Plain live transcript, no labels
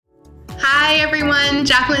Hi everyone,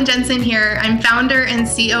 Jacqueline Jensen here. I'm founder and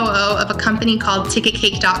COO of a company called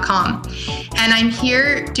TicketCake.com. And I'm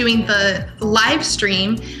here doing the live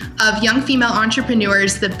stream of Young Female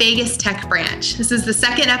Entrepreneurs, the Vegas Tech Branch. This is the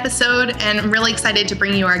second episode, and I'm really excited to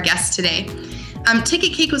bring you our guest today.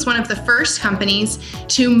 Ticket Cake was one of the first companies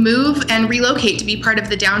to move and relocate to be part of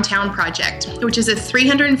the Downtown Project, which is a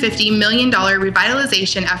 $350 million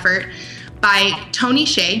revitalization effort by Tony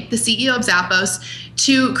Hsieh, the CEO of Zappos,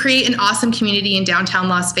 to create an awesome community in downtown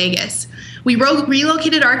Las Vegas. We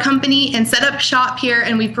relocated our company and set up shop here,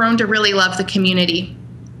 and we've grown to really love the community.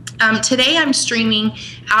 Today I'm streaming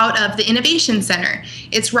out of the Innovation Center.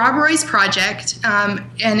 It's Rob Roy's project,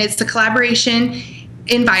 and it's a collaboration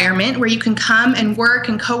environment where you can come and work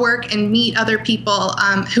and co-work and meet other people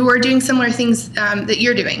who are doing similar things that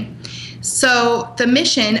you're doing. So the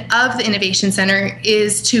mission of the Innovation Center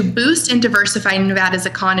is to boost and diversify Nevada's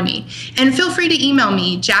economy. And feel free to email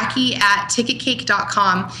me,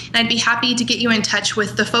 Jackie@ticketcake.com, and I'd be happy to get you in touch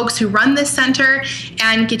with the folks who run this center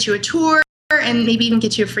and get you a tour and maybe even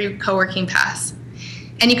get you a free co-working pass.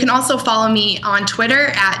 And you can also follow me on Twitter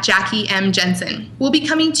at Jackie M. Jensen. We'll be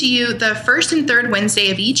coming to you the first and third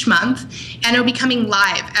Wednesday of each month, and it'll be coming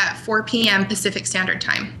live at 4 p.m. Pacific Standard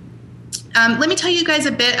Time. Let me tell you guys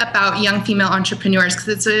a bit about Young Female Entrepreneurs,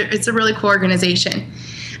 because it's a really cool organization.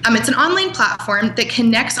 It's an online platform that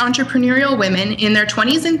connects entrepreneurial women in their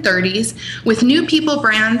 20s and 30s with new people,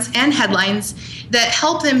 brands, and headlines that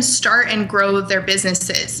help them start and grow their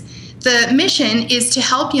businesses. The mission is to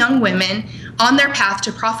help young women on their path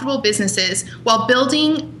to profitable businesses while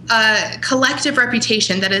building a collective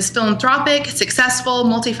reputation that is philanthropic, successful,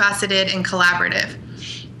 multifaceted, and collaborative.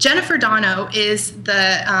 Jennifer Dono is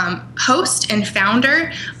the host and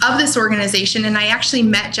founder of this organization, and I actually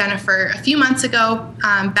met Jennifer a few months ago,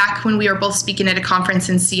 back when we were both speaking at a conference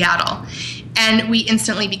in Seattle, and we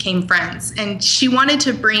instantly became friends. And she wanted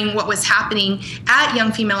to bring what was happening at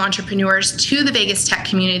Young Female Entrepreneurs to the Vegas tech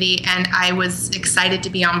community, and I was excited to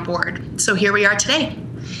be on board. So here we are today.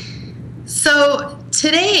 So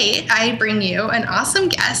today I bring you an awesome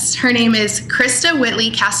guest. Her name is Krista Whitley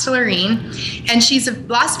Castellarine, and she's a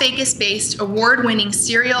Las Vegas-based award-winning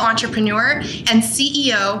serial entrepreneur and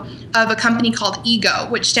CEO of a company called EGO,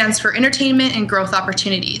 which stands for Entertainment and Growth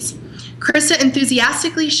Opportunities. Krista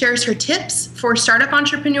enthusiastically shares her tips for startup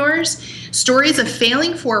entrepreneurs, stories of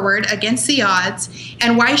failing forward against the odds,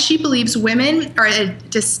 and why she believes women are at a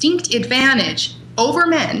distinct advantage over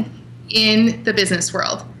men in the business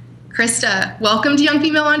world. Krista, welcome to Young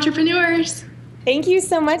Female Entrepreneurs. Thank you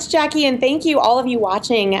so much, Jackie, and thank you all of you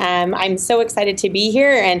watching. I'm so excited to be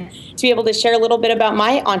here and to be able to share a little bit about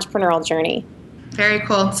my entrepreneurial journey. Very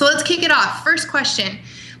cool. So let's kick it off. First question,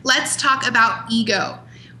 let's talk about EGO.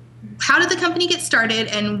 How did the company get started,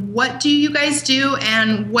 and what do you guys do,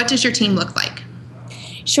 and what does your team look like?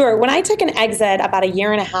 Sure. When I took an exit about a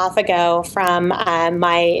year and a half ago from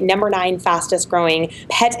my number 9 fastest growing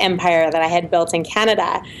pet empire that I had built in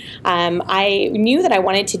Canada, I knew that I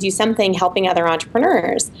wanted to do something helping other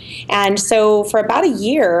entrepreneurs. And so for about a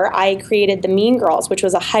year, I created the Mean Girls, which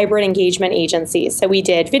was a hybrid engagement agency. So we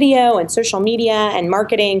did video and social media and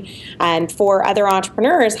marketing for other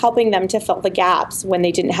entrepreneurs, helping them to fill the gaps when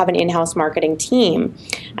they didn't have an in-house marketing team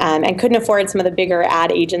and couldn't afford some of the bigger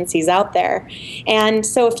ad agencies out there. And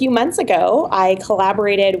so a few months ago, I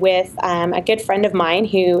collaborated with a good friend of mine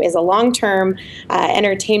who is a long-term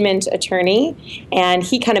entertainment attorney, and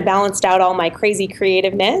he kind of balanced out all my crazy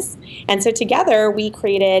creativeness. And so together we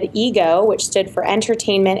created EGO, which stood for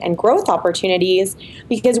Entertainment and Growth Opportunities,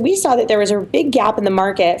 because we saw that there was a big gap in the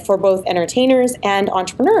market for both entertainers and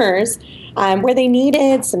entrepreneurs, where they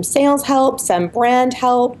needed some sales help, some brand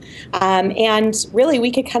help, and really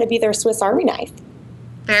we could kind of be their Swiss Army knife.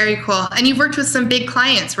 Very cool. And you've worked with some big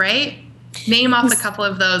clients, right? Name off a couple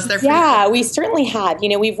of those. They're pretty cool. We certainly have.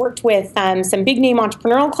 We've worked with some big name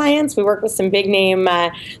entrepreneurial clients. We work with some big name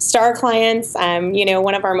star clients.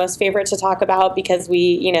 One of our most favorite to talk about, because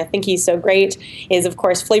we think he's so great, is of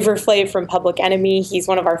course Flavor Flav from Public Enemy. He's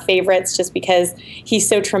one of our favorites just because he's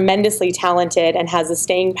so tremendously talented and has the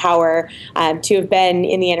staying power to have been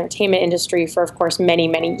in the entertainment industry for, of course, many,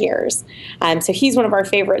 many years. So he's one of our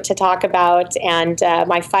favorite to talk about. And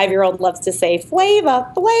my 5-year-old loves to say, Flava,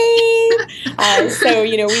 Flav. So,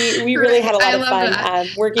 we really had a lot of fun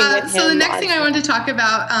working with him. So the next thing I wanted to talk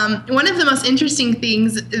about, one of the most interesting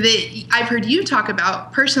things that I've heard you talk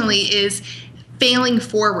about personally is failing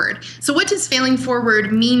forward. So what does failing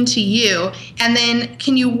forward mean to you? And then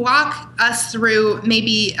can you walk us through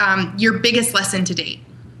maybe your biggest lesson to date?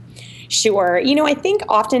 Sure. I think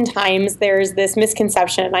oftentimes there's this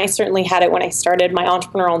misconception, and I certainly had it when I started my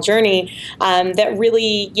entrepreneurial journey, that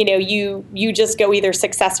really, you just go either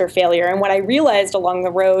success or failure. And what I realized along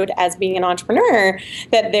the road as being an entrepreneur,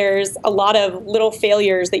 that there's a lot of little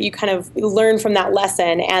failures that you kind of learn from that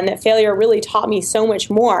lesson, and that failure really taught me so much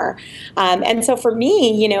more. And so for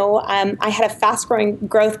me, I had a fast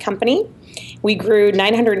growth company. We grew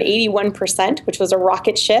 981%, which was a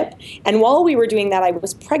rocket ship. And while we were doing that, I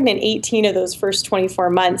was pregnant 18 of those first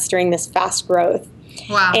 24 months during this fast growth.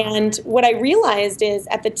 Wow. And what I realized is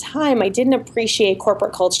at the time, I didn't appreciate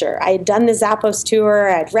corporate culture. I had done the Zappos tour.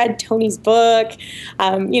 I'd read Tony's book.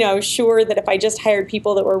 I was sure that if I just hired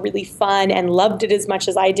people that were really fun and loved it as much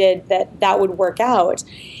as I did, that would work out.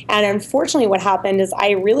 And unfortunately, what happened is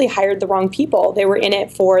I really hired the wrong people. They were in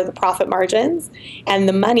it for the profit margins and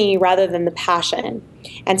the money rather than the passion.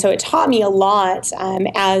 And so it taught me a lot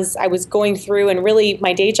as I was going through, and really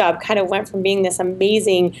my day job kind of went from being this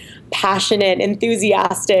amazing, passionate,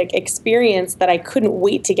 enthusiastic experience that I couldn't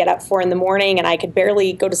wait to get up for in the morning, and I could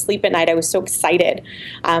barely go to sleep at night. I was so excited.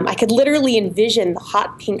 I could literally envision the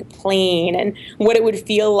hot pink plane and what it would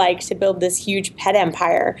feel like to build this huge pet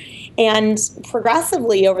empire. And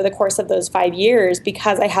progressively over the course of those 5 years,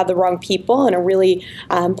 because I had the wrong people and a really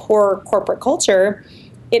poor corporate culture,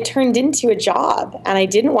 it turned into a job, and I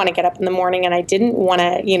didn't want to get up in the morning, and I didn't want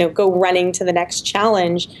to, go running to the next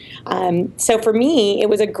challenge. So for me, it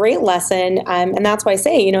was a great lesson, and that's why I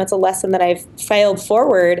say, it's a lesson that I've failed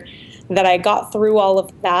forward, that I got through all of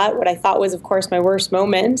that, what I thought was, of course, my worst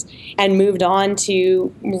moment, and moved on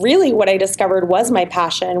to really what I discovered was my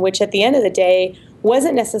passion, which at the end of the day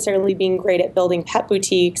wasn't necessarily being great at building pet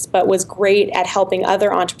boutiques, but was great at helping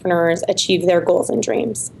other entrepreneurs achieve their goals and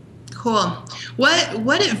dreams. Cool.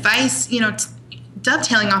 What advice,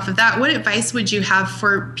 dovetailing off of that, what advice would you have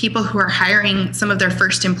for people who are hiring some of their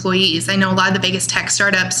first employees? I know a lot of the biggest tech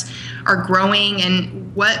startups are growing,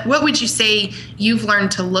 and what would you say you've learned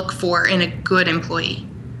to look for in a good employee?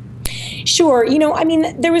 Sure.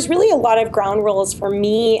 There was really a lot of ground rules for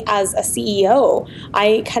me as a CEO.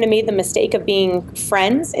 I kind of made the mistake of being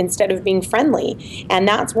friends instead of being friendly. And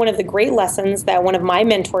that's one of the great lessons that one of my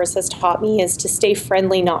mentors has taught me, is to stay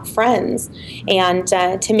friendly, not friends, and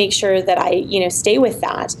to make sure that I, stay with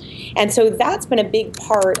that. And so that's been a big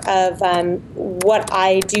part of what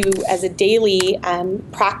I do as a daily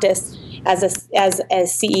practice as a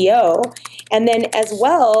CEO. And then as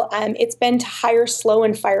well, it's been to hire slow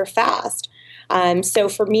and fire fast. So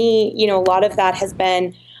for me, a lot of that has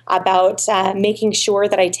been about making sure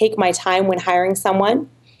that I take my time when hiring someone,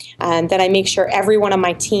 that I make sure everyone on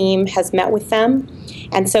my team has met with them.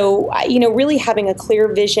 And so, really having a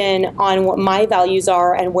clear vision on what my values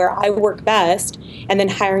are and where I work best, and then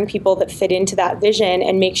hiring people that fit into that vision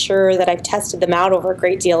and make sure that I've tested them out over a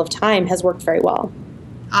great deal of time has worked very well.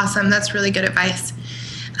 Awesome. That's really good advice.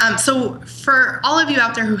 So for all of you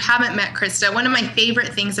out there who haven't met Krista, one of my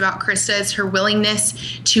favorite things about Krista is her willingness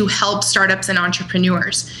to help startups and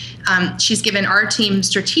entrepreneurs. She's given our team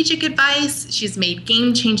strategic advice. She's made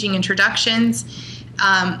game-changing introductions.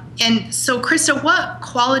 And so, Krista, what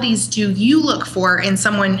qualities do you look for in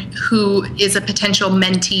someone who is a potential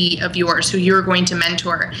mentee of yours, who you're going to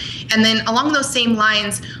mentor? And then along those same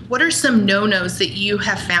lines, what are some no-nos that you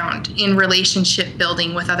have found in relationship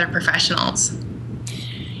building with other professionals?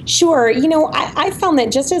 Sure. I found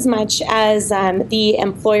that just as much as the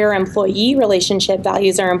employer-employee relationship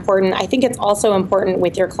values are important, I think it's also important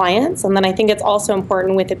with your clients. And then I think it's also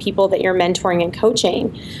important with the people that you're mentoring and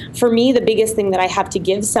coaching. For me, the biggest thing that I have to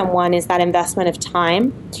give someone is that investment of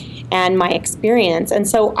time and my experience. And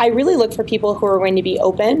so I really look for people who are going to be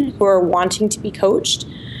open, who are wanting to be coached,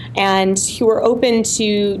 and who are open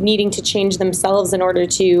to needing to change themselves in order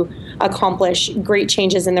to accomplish great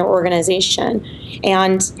changes in their organization.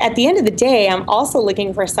 And at the end of the day, I'm also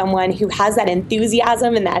looking for someone who has that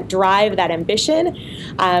enthusiasm and that drive, that ambition.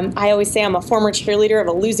 I always say I'm a former cheerleader of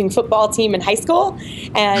a losing football team in high school.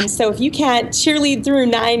 And so if you can't cheerlead through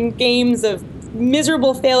 9 games of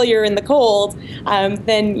miserable failure in the cold,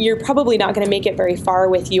 then you're probably not going to make it very far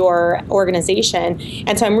with your organization.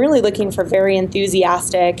 And so I'm really looking for very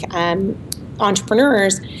enthusiastic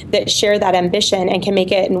entrepreneurs that share that ambition and can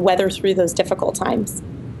make it and weather through those difficult times.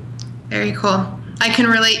 Very cool. I can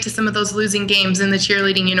relate to some of those losing games in the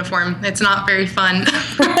cheerleading uniform. It's not very fun.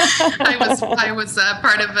 I was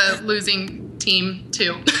part of a losing team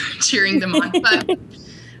too, cheering them on.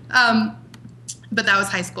 But that was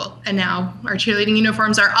high school, and now our cheerleading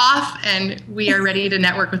uniforms are off, and we are ready to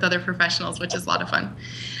network with other professionals, which is a lot of fun.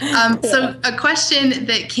 So a question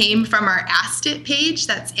that came from our Asked It page,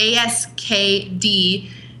 that's ASKD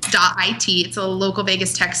X.IT. It's a local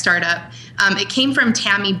Vegas tech startup. It came from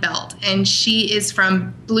Tammy Belt, and she is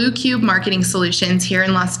from Blue Cube Marketing Solutions here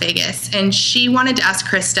in Las Vegas. And she wanted to ask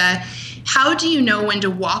Krista, how do you know when to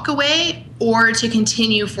walk away or to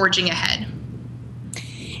continue forging ahead?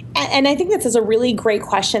 And I think this is a really great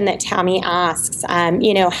question that Tammy asks.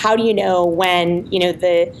 How do you know when,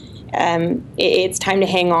 it's time to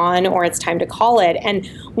hang on or it's time to call it? And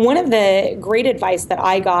one of the great advice that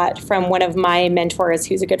I got from one of my mentors,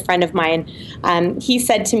 who's a good friend of mine, he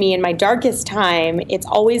said to me, in my darkest time, it's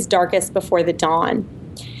always darkest before the dawn.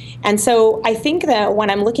 And so I think that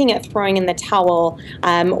when I'm looking at throwing in the towel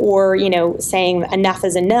or, saying enough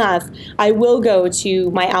is enough, I will go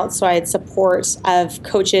to my outside support of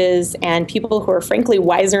coaches and people who are frankly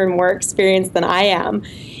wiser and more experienced than I am.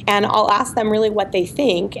 And I'll ask them really what they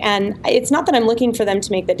think. And it's not that I'm looking for them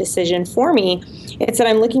to make the decision for me. It's that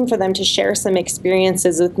I'm looking for them to share some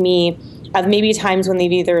experiences with me of maybe times when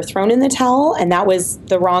they've either thrown in the towel and that was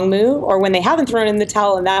the wrong move, or when they haven't thrown in the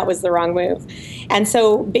towel and that was the wrong move. And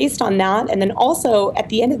so based on that, and then also at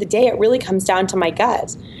the end of the day, it really comes down to my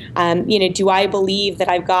gut. Do I believe that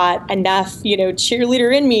I've got enough,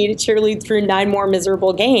 cheerleader in me to cheerlead through 9 more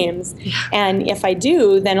miserable games? Yeah. And if I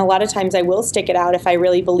do, then a lot of times I will stick it out if I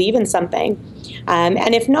really believe in something.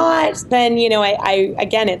 And if not, then, I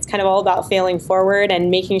again, it's kind of all about failing forward and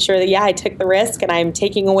making sure that, I took the risk and I'm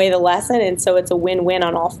taking away the lesson. And so it's a win-win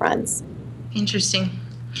on all fronts. Interesting.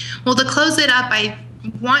 Well, to close it up, I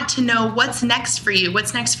want to know what's next for you.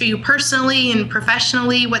 What's next for you personally and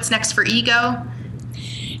professionally? What's next for Ego?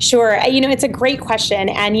 Sure. It's a great question.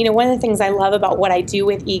 And, one of the things I love about what I do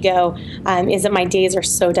with Ego is that my days are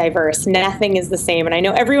so diverse. Nothing is the same. And I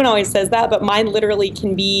know everyone always says that, but mine literally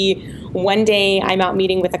can be one day I'm out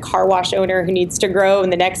meeting with a car wash owner who needs to grow,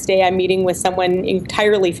 and the next day I'm meeting with someone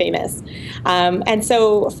entirely famous. And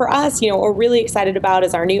so for us, what we're really excited about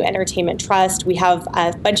is our new entertainment trust. We have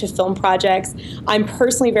a bunch of film projects. I'm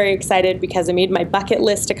personally very excited because I made my bucket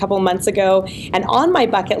list a couple months ago, and on my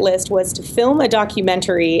bucket list was to film a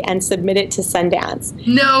documentary and submit it to Sundance.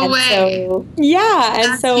 No way. So, yeah.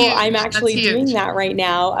 And That's so huge. I'm actually doing that right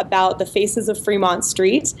now about the faces of Fremont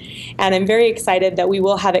Street. And I'm very excited that we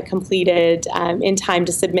will have it completed in time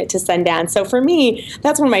to submit to Sundance. So for me,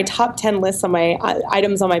 that's one of my top 10 lists on my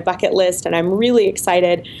items on my bucket list. And I'm really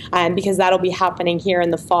excited because that'll be happening here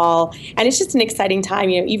in the fall. And it's just an exciting time.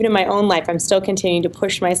 Even in my own life, I'm still continuing to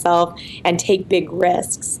push myself and take big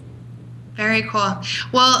risks. Very cool.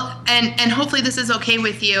 Well, and hopefully this is okay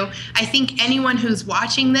with you. I think anyone who's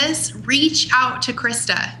watching this, reach out to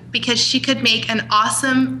Krista because she could make an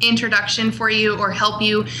awesome introduction for you or help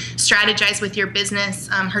you strategize with your business.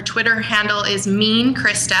 Her Twitter handle is Mean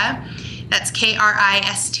Krista. That's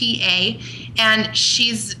Krista. And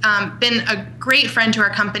she's been a great friend to our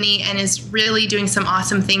company and is really doing some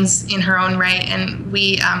awesome things in her own right. And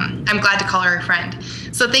I'm glad to call her a friend.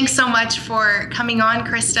 So thanks so much for coming on,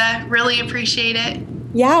 Krista. Really appreciate it.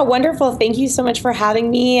 Yeah, wonderful. Thank you so much for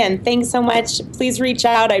having me. And thanks so much. Please reach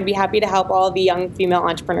out. I'd be happy to help all the young female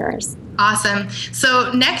entrepreneurs. Awesome.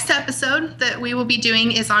 So next episode that we will be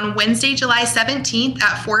doing is on Wednesday, July 17th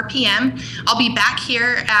at 4 p.m. I'll be back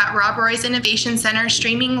here at Rob Roy's Innovation Center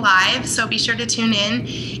streaming live, so be sure to tune in.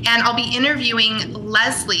 And I'll be interviewing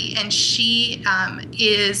Leslie, and she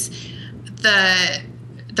is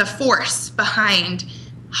the force behind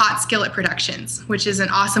Hot Skillet Productions, which is an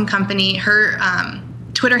awesome company. Her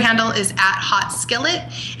Twitter handle is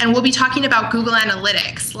 @HotSkillet, and we'll be talking about Google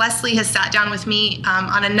Analytics. Leslie has sat down with me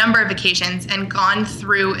on a number of occasions and gone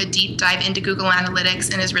through a deep dive into Google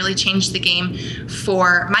Analytics and has really changed the game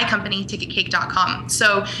for my company, TicketCake.com.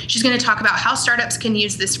 So she's going to talk about how startups can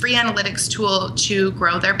use this free analytics tool to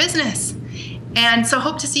grow their business. And so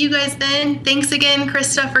hope to see you guys then. Thanks again,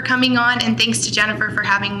 Krista, for coming on, and thanks to Jennifer for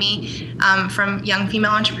having me from Young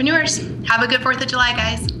Female Entrepreneurs. Have a good 4th of July,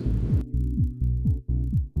 guys.